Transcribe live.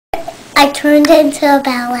I turned into a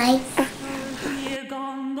ballet.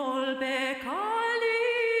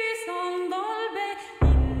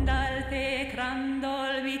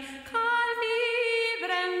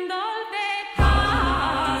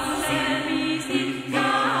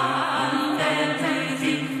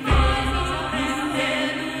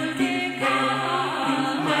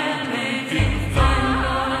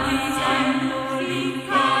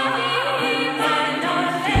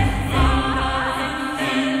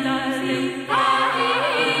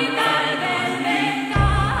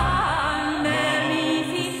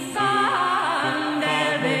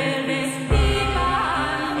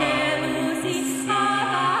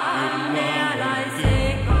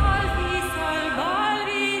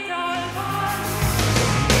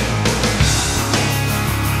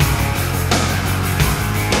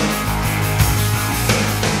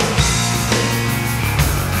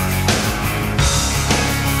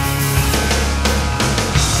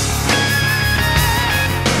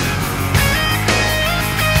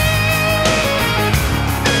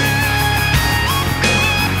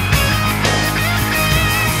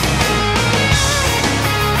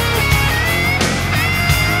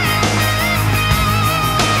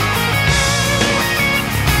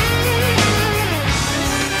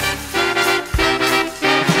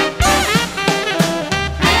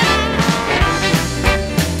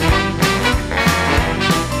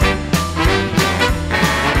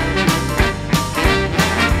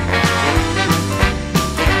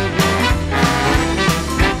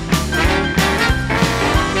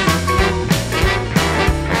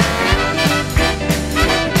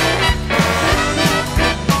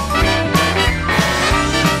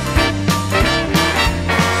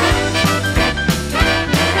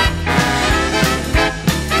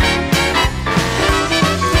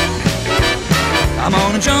 I'm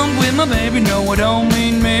gonna jump with my baby, no I don't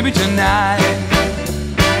mean maybe tonight.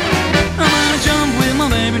 I'm gonna jump with my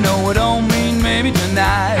baby, no I don't mean maybe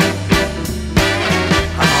tonight.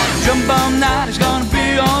 I'm gonna jump all night, it's gonna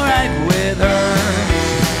be alright with her.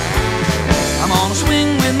 I'm gonna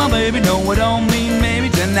swing with my baby, no I don't mean maybe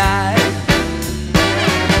tonight.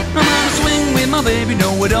 I'm gonna swing with my baby,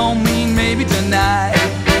 no I don't mean maybe tonight.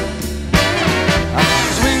 I'm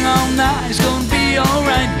gonna swing all night, it's gonna be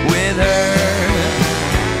alright with her.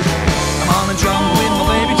 Drum with my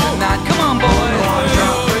baby tonight, come on boy.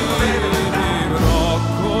 Drum with my baby. Vivrò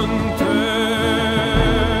con te,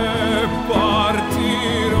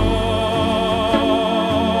 partirò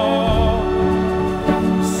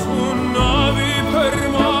su navi per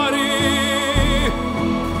mari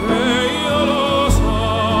che io lo so,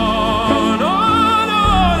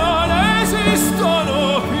 non esistono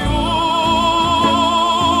più.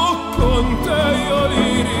 Con te io li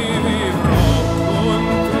rivivrò, con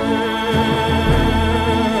te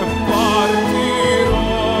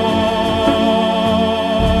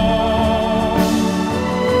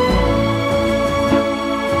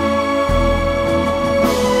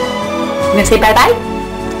Gonna say bye-bye?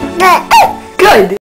 Good. Good.